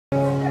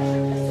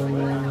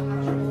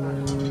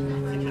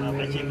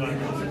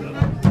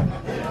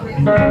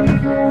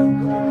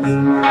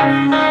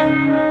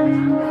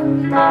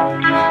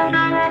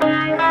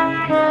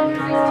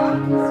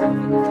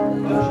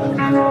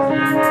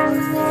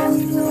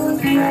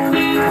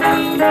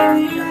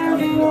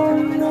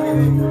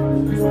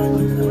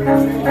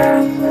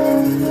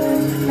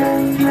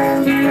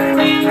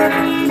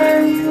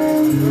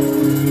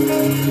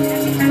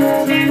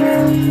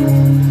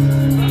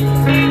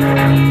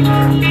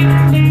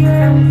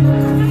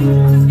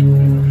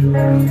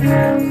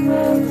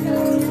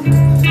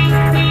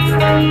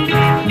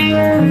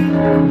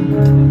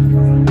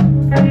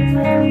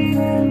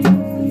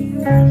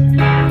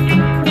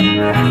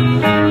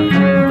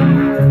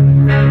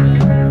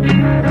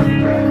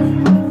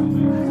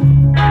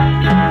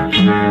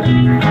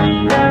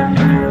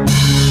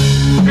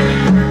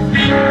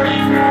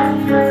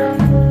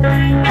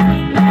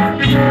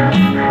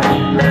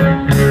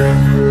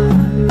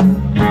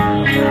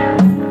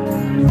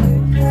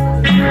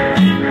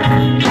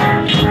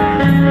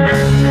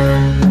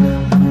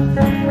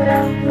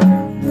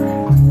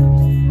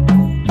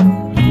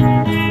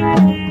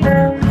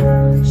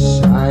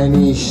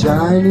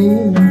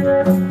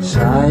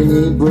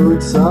Shiny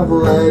boots of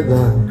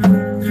leather,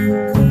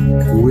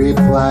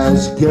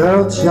 whiplash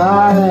girl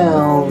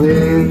child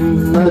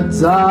in the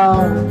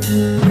dark.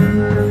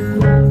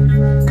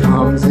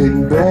 Comes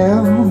in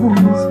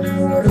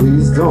bells,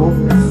 please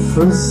don't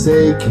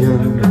forsake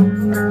him.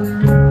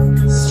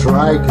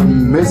 Strike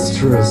him,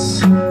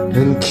 mistress,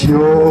 and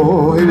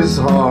cure his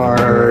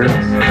heart.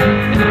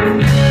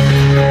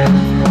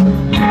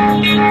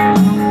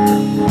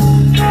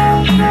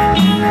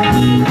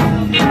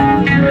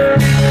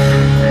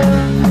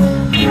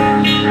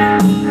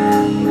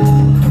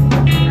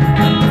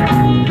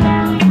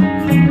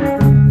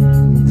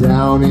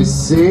 Down he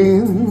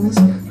sings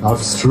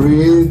of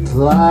street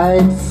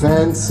light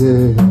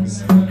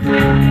fences,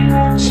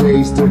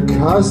 chase the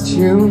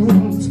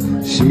costumes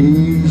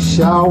she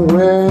shall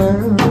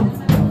wear.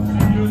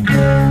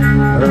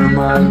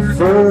 Ermine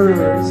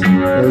furs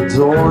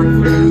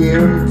adorn the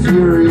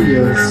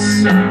imperious,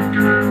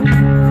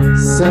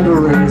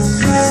 severing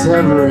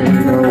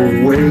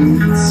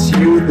awaits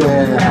you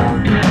there.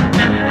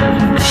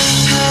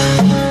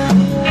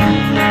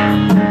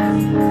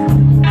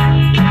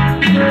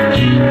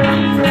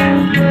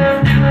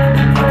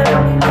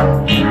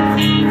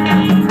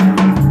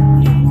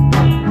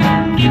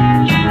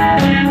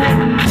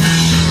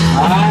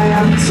 I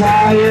am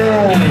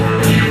tired,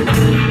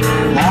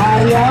 I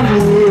am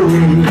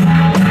weary,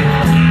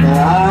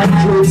 I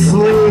could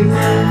sleep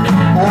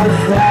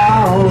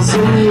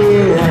 1,000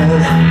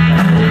 years,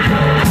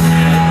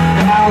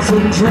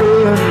 1,000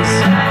 dreams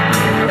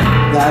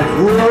that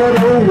would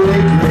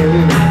awake me,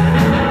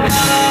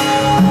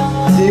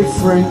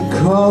 different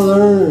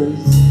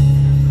colors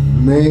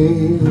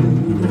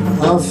made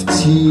of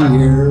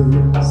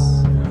tears.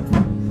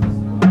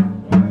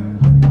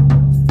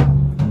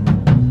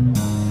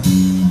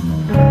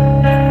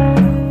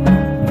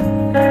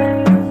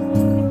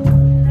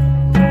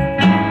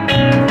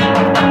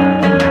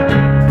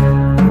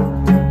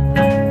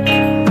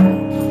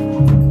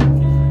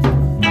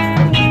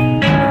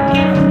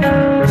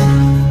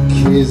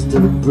 Kiss the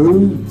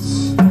boots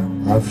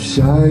of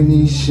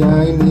shiny,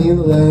 shiny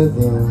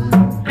leather,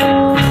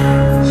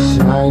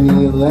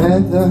 shiny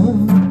leather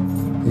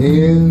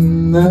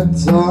in the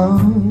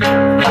dark.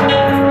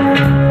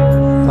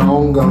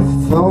 Thong of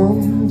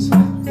thongs, the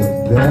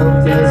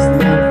belt is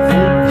not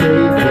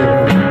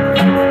forgiven.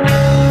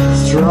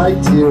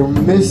 Strike dear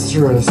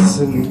mistress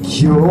and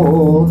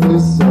cure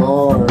his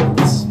heart.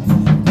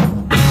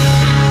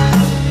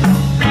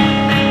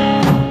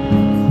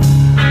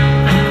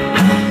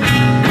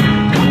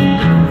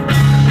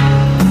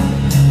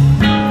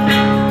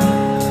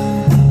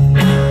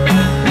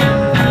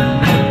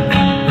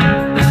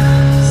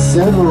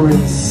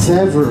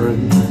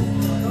 Severin,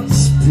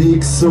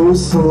 speak so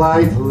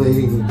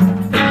slightly.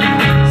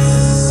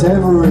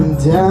 Severin,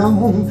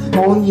 down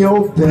on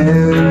your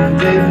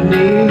bended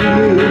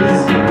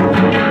knees.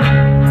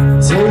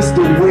 Taste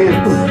the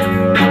whip,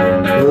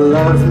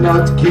 love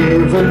not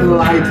given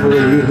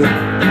lightly.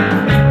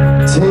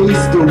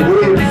 Taste the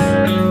whip,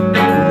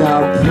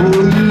 now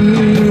plead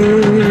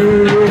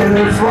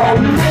for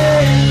me.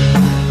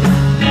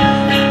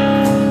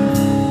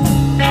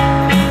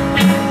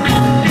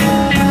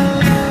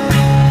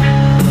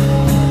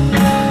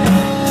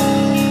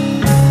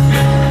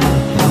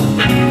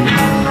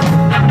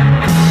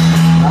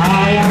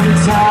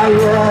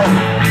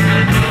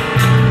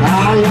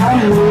 I am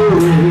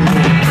weary,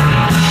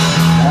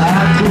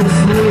 I could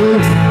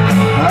sleep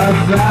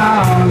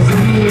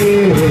 1,000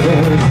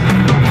 years,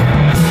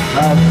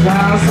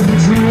 1,000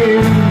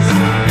 dreams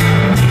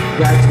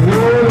that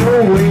would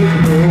awake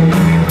me,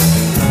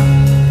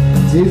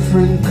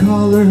 different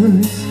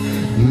colors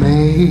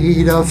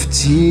made of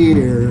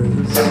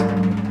tears.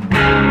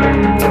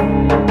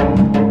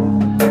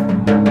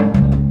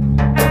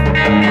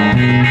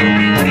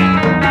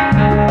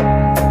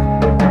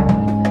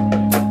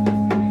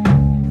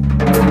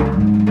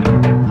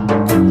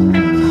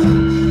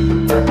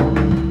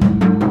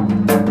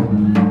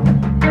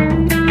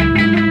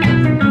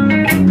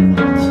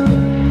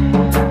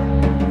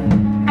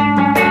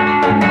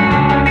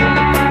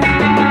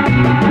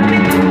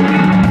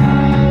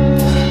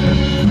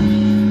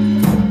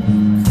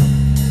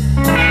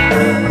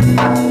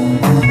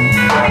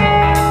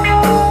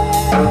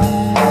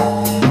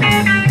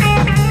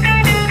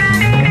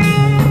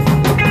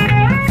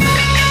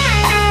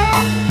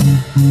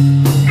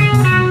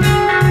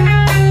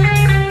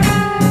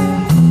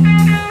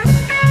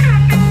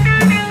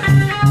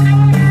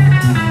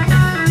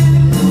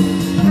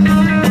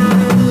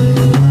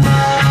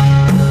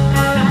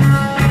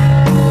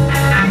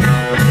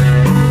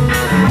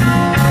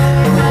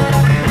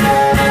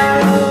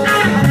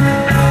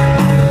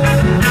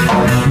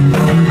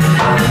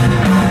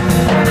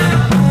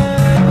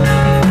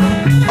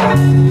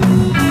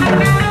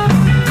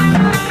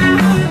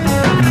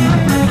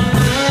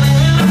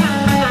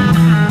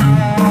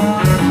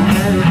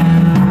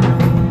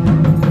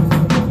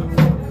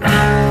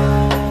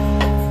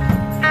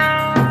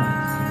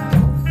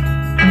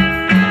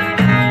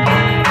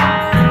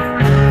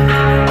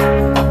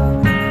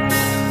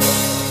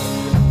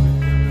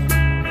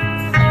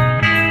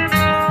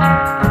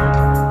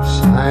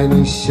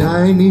 my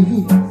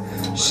shiny,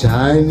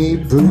 shiny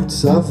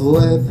boots of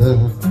leather.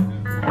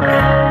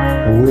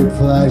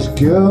 Whiplash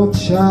girl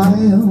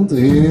child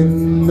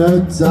in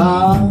the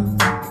dark.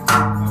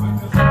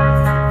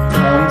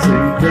 Comes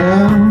and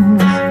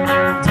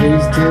bells,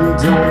 taste and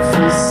don't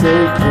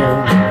forsake him.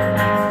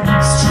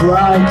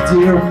 Strike,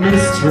 dear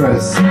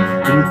mistress,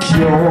 and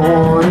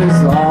cure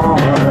his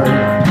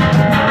heart.